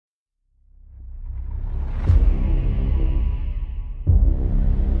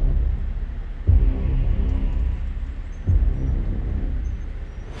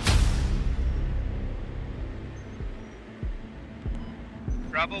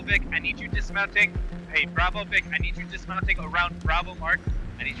Bravo Vic, I need you dismounting. Hey, Bravo Vic, I need you dismounting around Bravo Mark.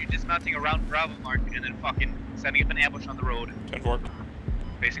 I need you dismounting around Bravo Mark and then fucking setting up an ambush on the road. 10-4.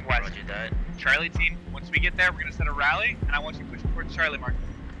 Facing west. Roger that. Charlie team, once we get there, we're gonna set a rally, and I want you to push towards Charlie Mark.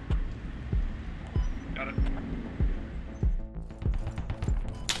 Got it.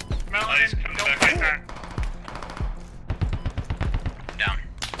 Nice, come back right there. Down.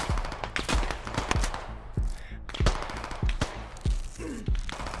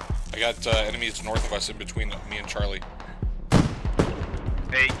 I got enemies northwest in between me and Charlie.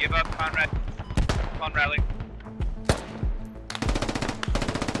 Hey, give up, Conrad. Come on, rally.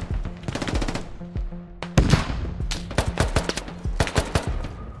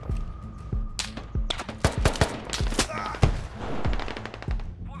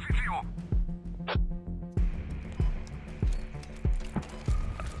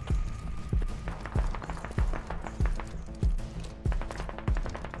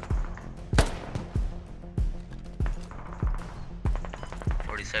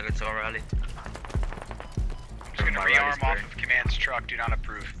 Seconds on rally. I'm just gonna rearm off of Command's truck, do not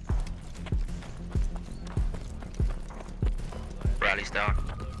approve. Rally's down.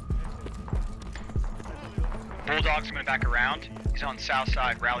 Bulldog's coming back around. He's on south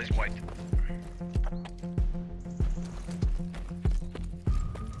side, rally's white.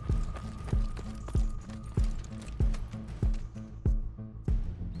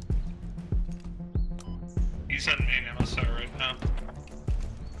 He's on main MSI right now.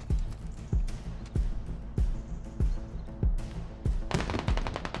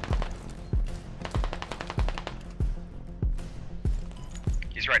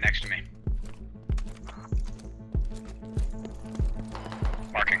 He's right next to me.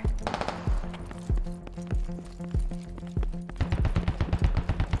 Marking.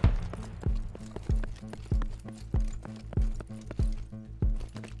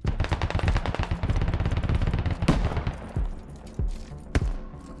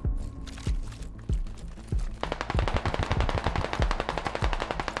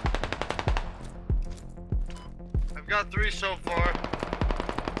 I've got 3 so far.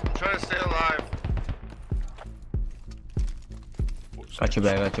 Trying to stay alive. Got your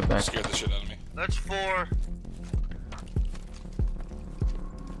back, got your back. Scared the shit out of me. That's 4.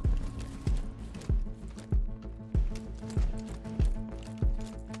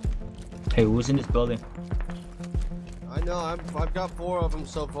 Hey, who's in this building? I know, I've got 4 of them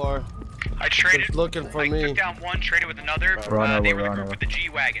so far. I traded. Just looking for me. Took down one, traded with another. They were the group with the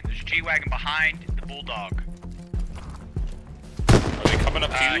G-Wagon. There's a G-Wagon behind the Bulldog. Are they coming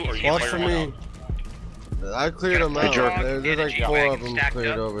up to you, or you Watch for me. out? I cleared them out. There's like 4 of them stacked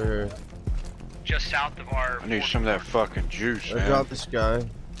cleared up. over here. Just south of our. I need some of that fucking juice, I man. dropped this guy.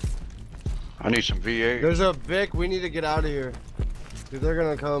 I need some V8. There's a Vic. We need to get out of here. Dude, they're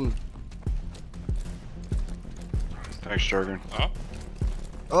gonna come. Thanks, Jurgen. Huh?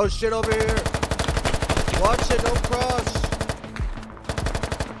 Oh shit, over here. Watch it, don't cross.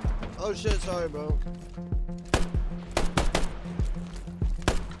 Oh shit, sorry, bro.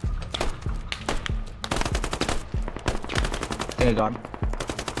 I think I got him.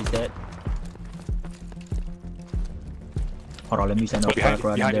 He's dead. Hold on, let me send a flag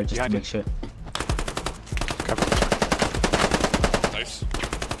right in there just to make sure. Nice.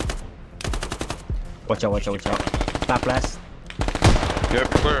 Watch out, watch out, watch out. Back blast.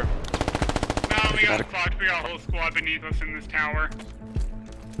 Yep, clear. Now we got fucked. We got a whole squad beneath us in this tower.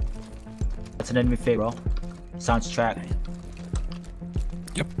 That's an enemy fake, bro. Sounds track.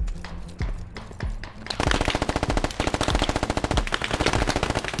 Yep.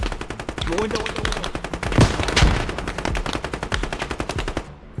 Window.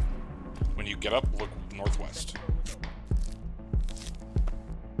 When you get up, look northwest.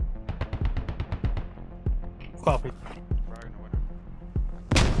 Copy.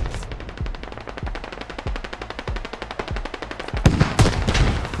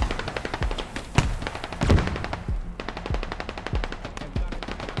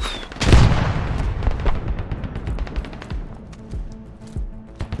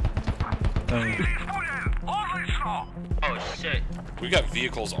 Oh shit. We got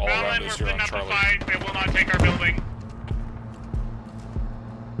vehicles all around us here on Charlie. They will not take our building.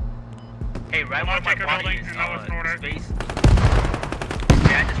 Hey, right where my body is, space.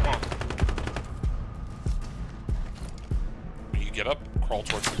 Yeah, I just won't. When you get up, crawl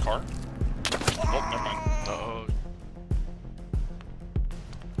towards the car. Oh, never mind. Uh-oh.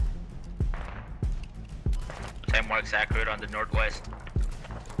 10 marks accurate on the northwest.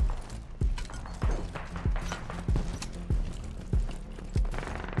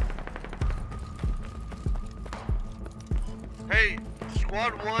 Hey,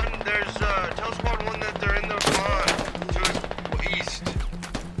 Squad 1, there's, tell Squad 1 that they're in the front, to the east.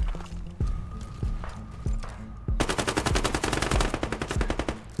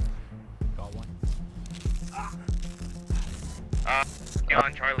 Got one. Get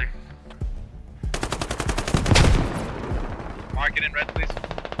on, Charlie. Mark it in red, please.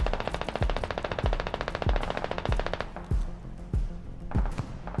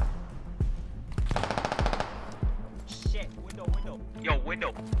 Shit, window. Yo,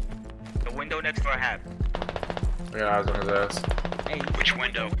 window. The window next to our hab. Yeah, I was on his ass. Hey, Which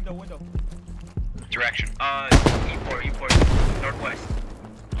window? Window. Direction. E4, northwest.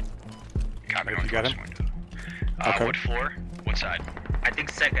 Copy. You got him? Window. Okay. What floor? What side? I think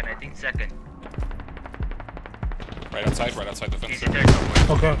second. Right outside the fence. He's in there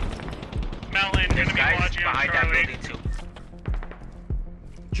somewhere. Okay. Melon, There's enemy guys watching on behind that Charlie. building too.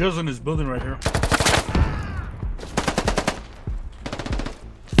 Jill's in this building right here.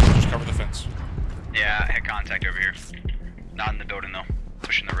 Just cover the fence. Yeah, I had contact over here. Not in the building though.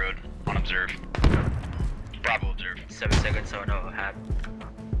 Pushing the road. On observe. Bravo observe. 7 seconds, so no hab.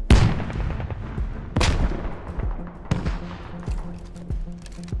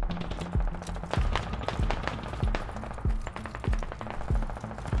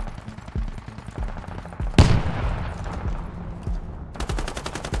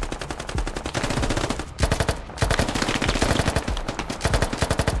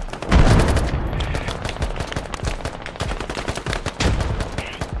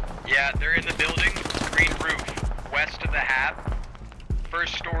 Yeah, they're in the building. Green roof. West of the hab.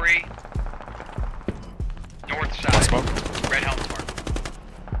 First story. North side. Smoke. Red helmet mark.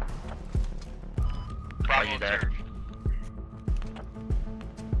 Bravo you there? observe.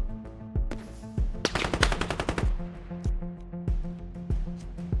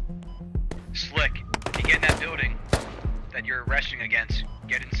 Slick, you get in that building that you're resting against.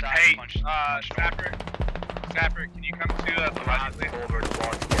 Get inside. Hey, punch. Sapper, can you come to the left, please? Over the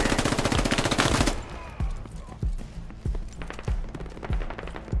wall to get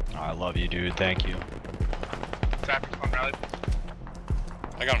in. I love you, dude. Thank you. Sapper's on rally.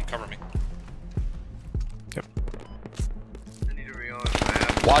 I got him. Cover me. I need to reload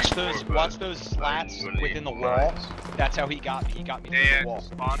that. Watch those slats within the wall. That's how he got me. He got me through the wall.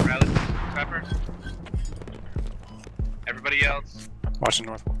 Spawn, rally. Sapper. Everybody else. Watch the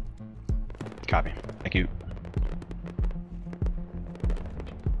north wall. Copy. Thank you.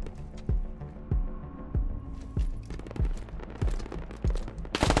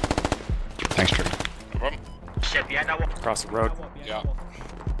 Thanks, Trigger. No problem. Shit, behind that wall. Across the road. Yeah.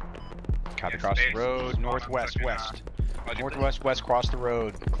 Copy. Yeah, Across the space. road, Spawn, northwest, fucking, west. Roger, Northwest, west, cross the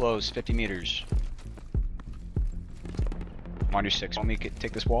road. Close, 50 meters. I'm on your 6. Want me to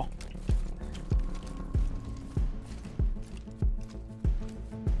take this wall?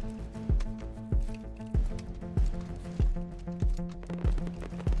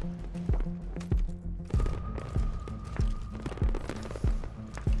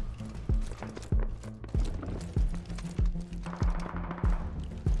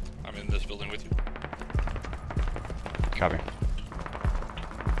 I'm in this building with you. Copy.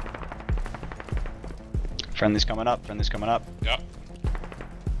 Friendly's coming up. Friendly's coming up. Yeah.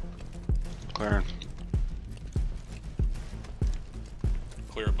 Clearing.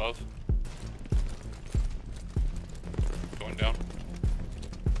 Clear above. Going down.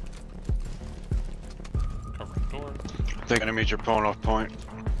 Covering door. I think enemies are pulling off point.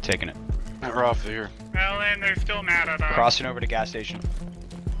 Taking it. We're off of here. Melon, they're still mad at us. Crossing over to gas station.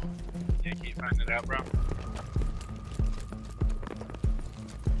 Yeah, keep finding it out, bro.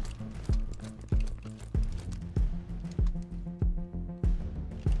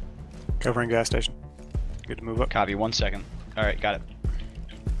 Covering gas station. Good to move up. Copy. 1 second. All right, got it.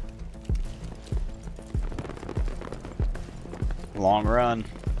 Long run.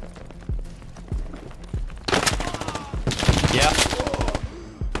 Yeah.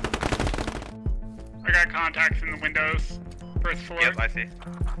 I got contacts in the windows. First floor. Yep, I see.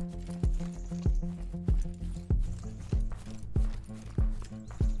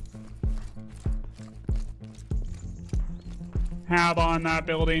 Hab on that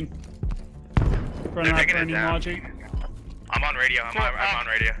building. Run They're that taking it burning down. logic. I'm on radio. I'm on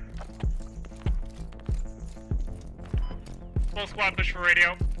radio. Full squad push for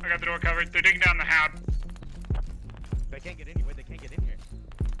radio. I got the door covered. They're digging down the hab. They can't get in here. Wait, they can't get in here.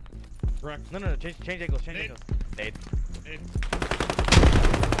 Correct. No. Change angles. Change angles. Nade.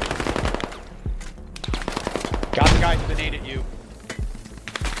 Got the guy with the nade at you.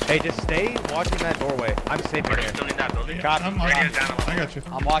 Hey, just stay watching that doorway. I'm safe in Are you here. still in that building? Copy. Radio's down. I got you.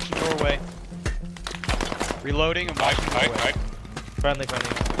 I'm watching doorway. Reloading and watching doorway. Friendly, friendly.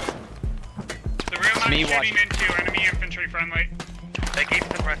 The room I'm shooting into, enemy infantry friendly. They keep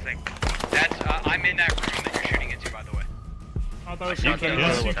suppressing. That's, I'm in that room that you're shooting into, by the way. I thought it was You can.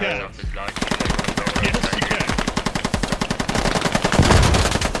 yes, You can.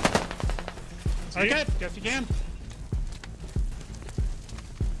 Okay, yes you can.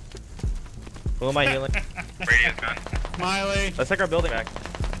 Who am I healing? Radio's gone. Smiley. Let's take our building back.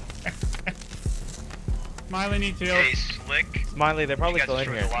 Smiley needs heal. Hey, Slick. Smiley, they're probably You guys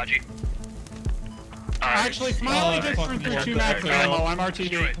still in destroyed here. the Logi. Actually, Smiley just went through 2 max of ammo. I'm Destroy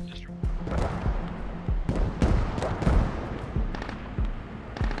RTD. it. Destroy it.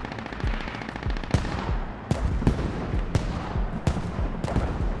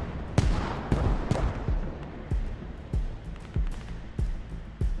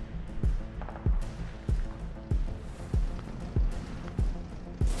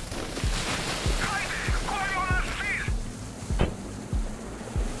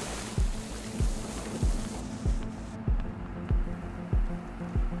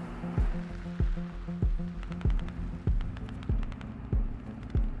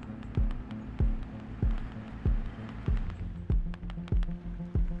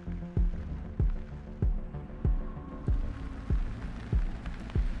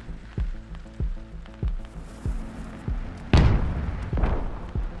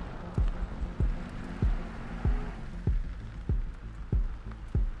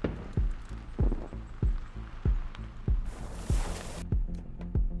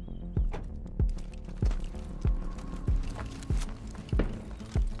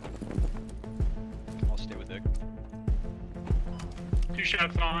 I'll stay with Vic. 2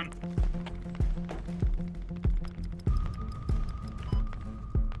 shots on.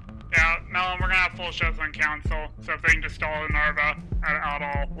 Yeah, Melon, we're gonna have full shots on council, so if they can just stall in Narva at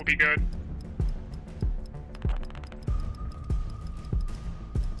all, we'll be good.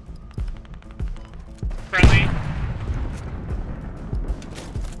 Friendly.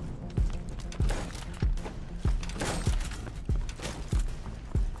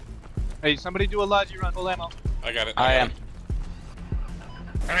 Hey, somebody do a Logi run, full ammo. I got it. I am.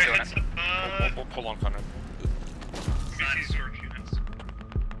 Alright, let's, Hold on, Conrad. storage units.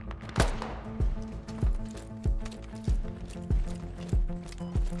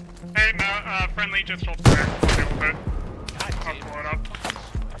 Hey, friendly, just hold fire. I'll deal with it. I'll pull it up.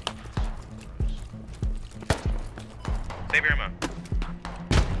 Save your ammo.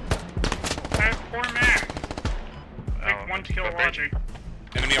 I have 4 men. Like 1 to kill a Logi.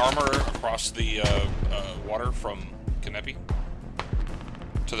 Enemy armor across the water from Kanepi.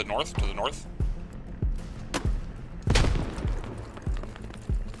 To the north,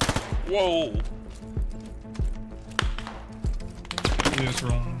 Whoa! Yes,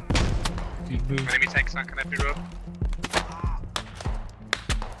 wrong. Enemy tanks on Kanepi Road.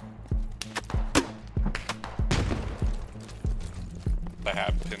 I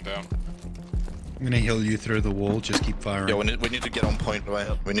have pinned down. I'm gonna heal you through the wall, just keep firing. Yeah, we need to get on point, right?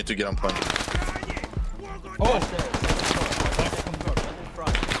 We need to get on point.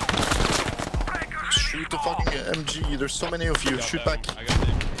 Shoot the fucking MG, there's so many of you, shoot back. I got the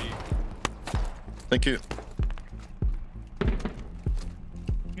MG. Thank you.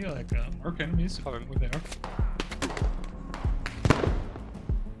 Yeah, like arc enemies over there.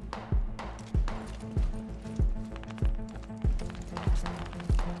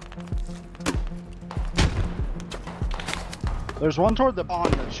 There's one toward the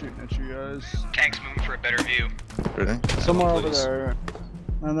pond that's shooting at you guys. Tanks moving for a better view. Really? Somewhere over there.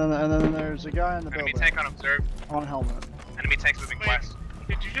 And then there's a guy in the Enemy building. tank on observe. On helmet. Enemy tanks moving west.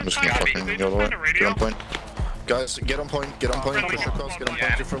 Did you I'm just just gonna find fucking they go just over. find a Get radio? on point. Guys, get on point, push across, get on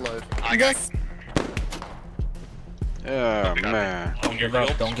point, you're for life. I got it. Yeah, man. Don't give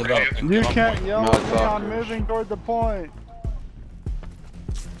up, don't give up. You can't yell at me, I'm Motherfuckers. moving toward the point.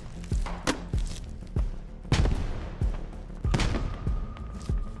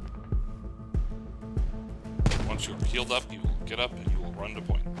 Once you're healed up, you will get up and you will run to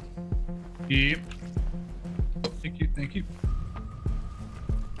point. Yep. Thank you, thank you.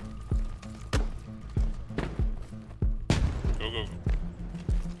 Go, go, go.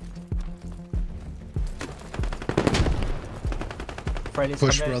 Freddy's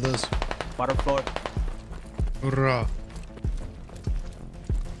Push, coming in. brothers. Bottom floor. Hurrah.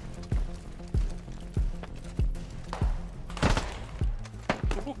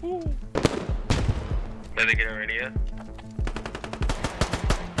 Did they get a radio?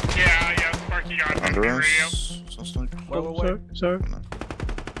 Yeah, Sparky got it. Under Radio. us. Sounds like. Sorry.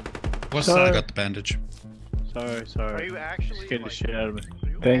 What's Sorry. I got the bandage. Sorry. Are you actually Scared the shit out of me.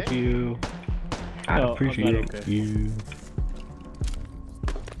 Thank you. I appreciate you.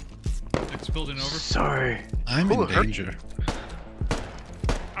 building over. Sorry. I'm in danger.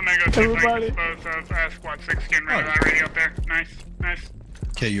 I'm gonna go check my dispose of Squad 6 getting rid of that radio up there. Nice, nice.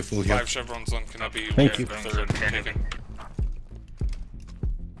 Okay, you're full here. 5 chevrons on Canepi. Thank you. Third taken.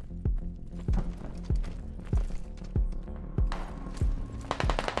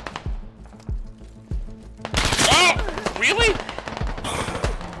 Oh! Really?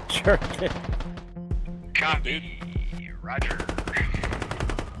 Sure. God, dude. Roger.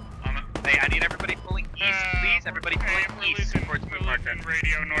 Hey, I need everybody pulling east, please. Everybody pulling east towards Moon Marker.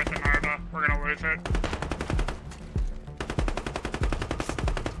 Radio north of Narva. We're gonna lose it.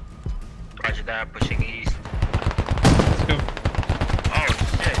 Roger that, pushing east. Let's go. Oh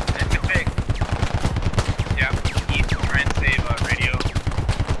shit, that's too big. Yeah, east, try and save radio.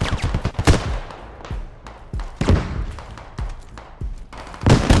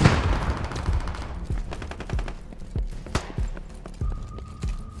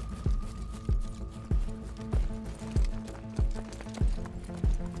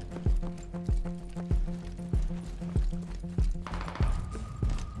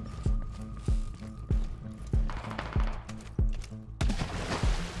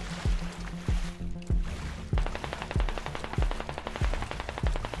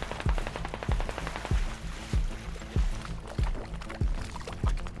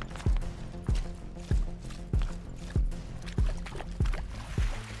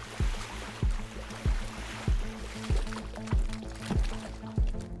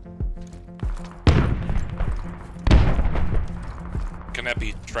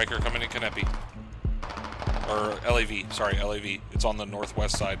 Canepi. Striker coming in Canepi. Or LAV. Sorry, LAV. It's on the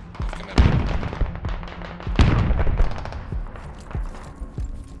northwest side of Canepi.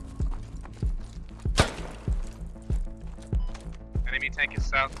 Enemy tank is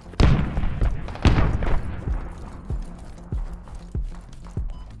south.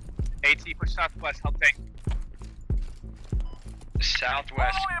 AT, push southwest, help tank.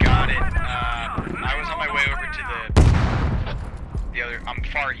 Southwest, got it. I was on my way over to the other. I'm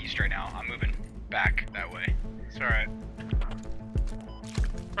far east right now. I'm moving back that way. It's alright.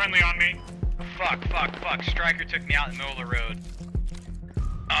 Friendly on me. Fuck. Striker took me out in the middle of the road.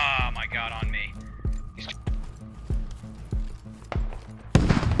 Oh my god, on me.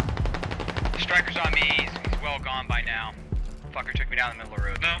 Striker's on me. He's well gone by now. Fucker took me down the middle of the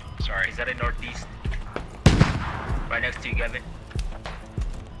road. No. Sorry. Is that in northeast? Right next to you, Gavin.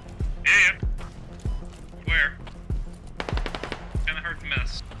 Yeah. Where? Kinda hard to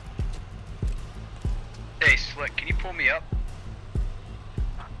miss. Hey, Slick, can you pull me up?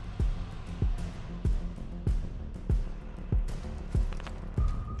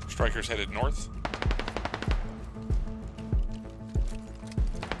 Striker's headed north.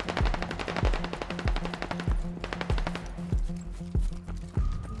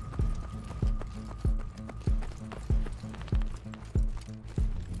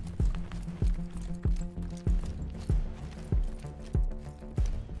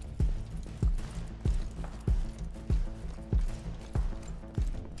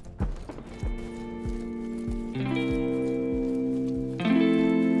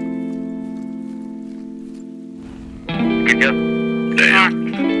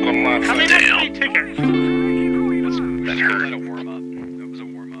 How many tickets? That's a warm up. That was a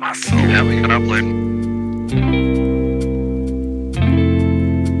warm up. Yeah, we can upload.